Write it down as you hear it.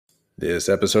This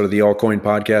episode of the Altcoin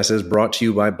Podcast is brought to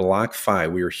you by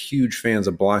BlockFi. We are huge fans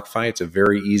of BlockFi. It's a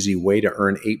very easy way to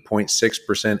earn 8.6%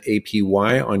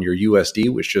 APY on your USD,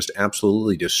 which just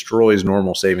absolutely destroys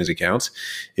normal savings accounts.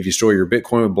 If you store your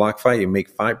Bitcoin with BlockFi, you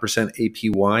make 5%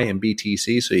 APY in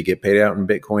BTC, so you get paid out in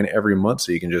Bitcoin every month,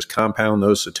 so you can just compound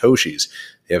those Satoshis.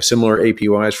 They have similar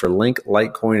APYs for Link,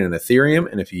 Litecoin, and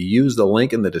Ethereum. And if you use the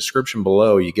link in the description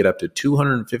below, you get up to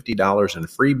 $250 in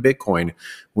free Bitcoin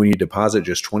when you deposit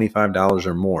just $25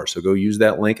 or more. So go use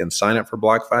that link and sign up for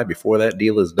BlockFi before that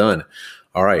deal is done.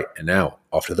 All right, and now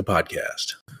off to the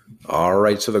podcast. All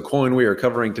right, so the coin we are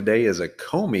covering today is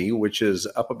Ecomi, which is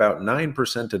up about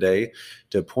 9% today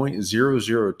to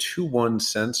 0.0021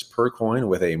 cents per coin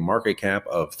with a market cap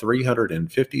of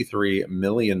 $353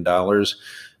 million.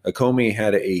 Ecomi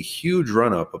had a huge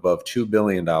run up above $2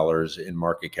 billion in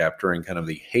market cap during kind of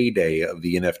the heyday of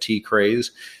the NFT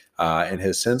craze, and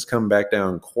has since come back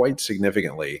down quite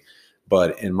significantly.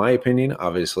 But in my opinion,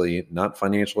 obviously not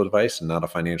financial advice and not a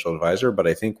financial advisor, but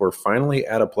I think we're finally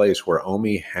at a place where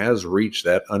OMI has reached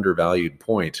that undervalued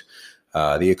point.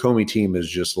 The Ecomi team is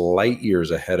just light years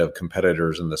ahead of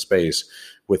competitors in the space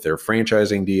with their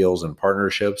franchising deals and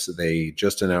partnerships. They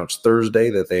just announced Thursday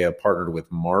that they have partnered with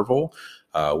Marvel,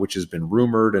 which has been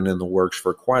rumored and in the works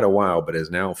for quite a while, but is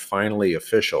now finally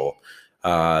official.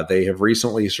 They have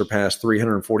recently surpassed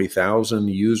 340,000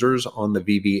 users on the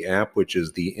VV app, which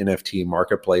is the NFT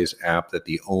marketplace app that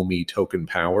the OMI token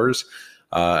powers.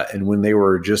 And when they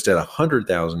were just at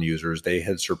 100,000 users, they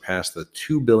had surpassed the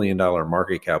 $2 billion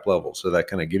market cap level. So that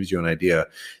kind of gives you an idea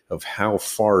of how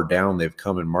far down they've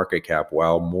come in market cap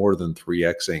while more than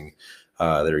 3xing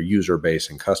their user base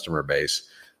and customer base.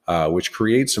 Which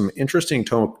creates some interesting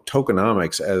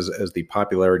tokenomics as the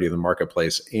popularity of the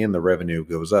marketplace and the revenue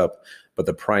goes up, but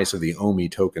the price of the OMI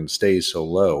token stays so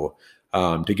low.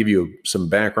 To give you some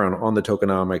background on the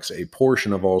tokenomics, a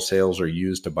portion of all sales are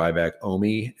used to buy back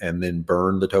OMI and then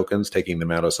burn the tokens, taking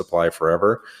them out of supply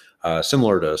forever,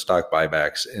 similar to stock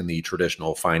buybacks in the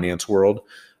traditional finance world.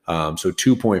 So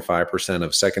 2.5%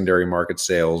 of secondary market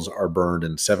sales are burned,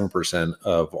 and 7%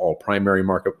 of all primary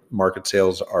market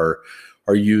sales are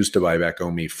used to buy back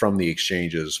OMI from the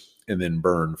exchanges and then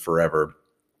burn forever,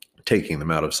 taking them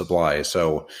out of supply.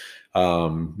 So,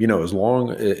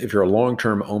 if you're a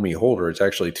long-term OMI holder, it's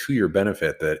actually to your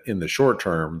benefit that in the short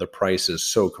term, the price is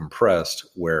so compressed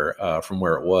from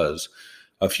where it was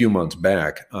a few months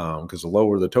back, because the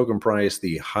lower the token price,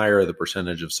 the higher the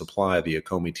percentage of supply the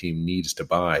Ecomi team needs to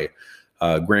buy.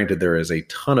 Granted, there is a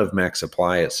ton of max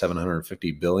supply at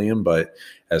 750 billion, but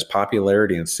as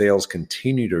popularity and sales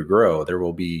continue to grow, they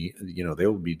will be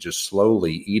just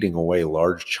slowly eating away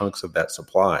large chunks of that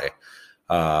supply.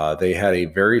 They had a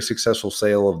very successful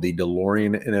sale of the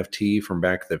DeLorean NFT from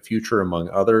Back to the Future, among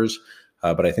others.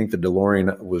 But I think the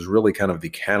DeLorean was really kind of the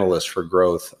catalyst for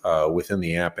growth within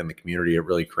the app and the community. It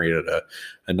really created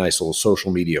a nice little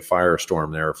social media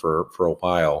firestorm there for a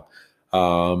while.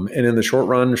 And in the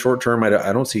short term, I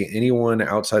don't see anyone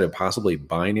outside of possibly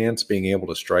Binance being able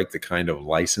to strike the kind of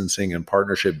licensing and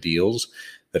partnership deals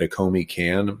that Ecomi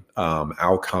can.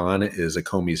 Al Khan is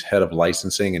Ecomi's head of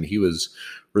licensing, and he was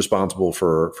responsible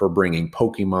for bringing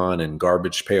Pokemon and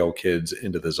Garbage Pail Kids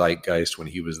into the zeitgeist when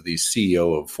he was the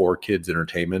CEO of 4Kids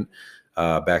Entertainment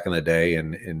back in the day.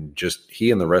 And just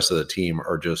he and the rest of the team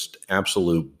are just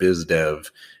absolute biz dev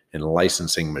and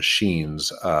licensing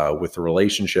machines with the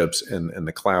relationships and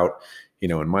the clout,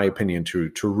 in my opinion,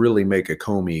 to really make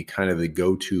Ecomi kind of the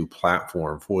go-to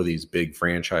platform for these big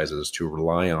franchises to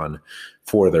rely on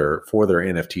for their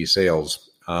NFT sales.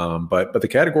 But the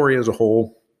category as a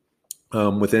whole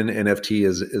within NFT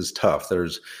is tough.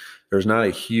 There's not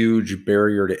a huge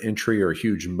barrier to entry or a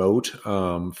huge moat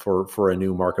for a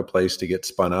new marketplace to get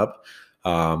spun up.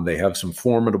 They have some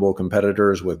formidable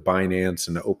competitors with Binance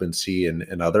and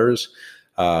OpenSea and others.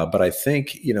 But I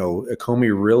think,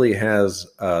 Ecomi really has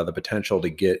the potential to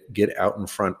get out in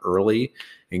front early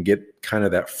and get kind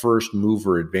of that first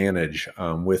mover advantage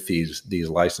with these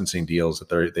licensing deals that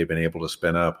they've been able to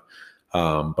spin up.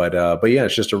 But yeah,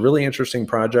 it's just a really interesting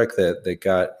project that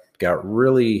got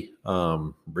really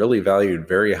valued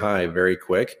very high, very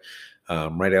quick.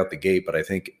 Right out the gate. But I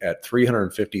think at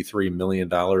 $353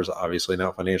 million, obviously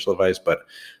not financial advice, but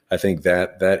I think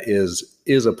that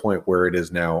is a point where it is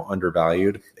now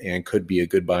undervalued and could be a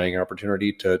good buying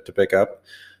opportunity to pick up,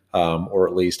 or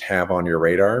at least have on your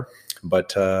radar.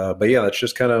 But yeah, that's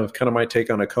just kind of my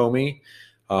take on Ecomi.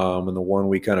 And the one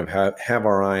we kind of have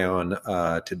our eye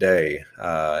on today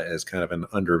as kind of an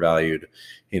undervalued,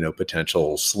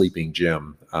 potential sleeping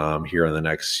gem here in the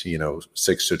next,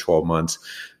 6 to 12 months.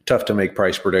 tough to make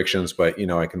price predictions, but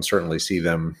I can certainly see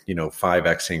them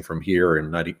 5xing from here,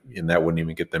 and that wouldn't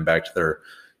even get them back to their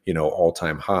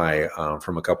all-time high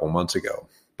from a couple months ago.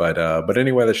 But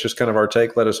anyway, that's just kind of our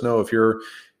take. Let us know if you're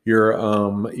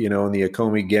in the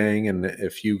Ecomi gang, and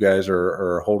if you guys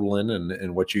are hodling,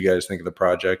 and what you guys think of the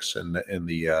projects and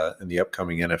the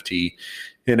upcoming NFT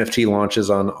launches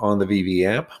on the VV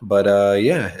app. But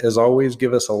yeah, as always,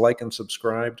 give us a like and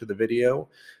subscribe to the video.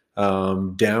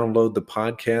 Download the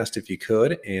podcast if you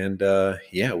could, and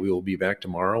yeah, we will be back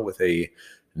tomorrow with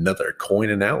another coin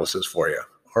analysis for you.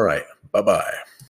 All right, bye-bye.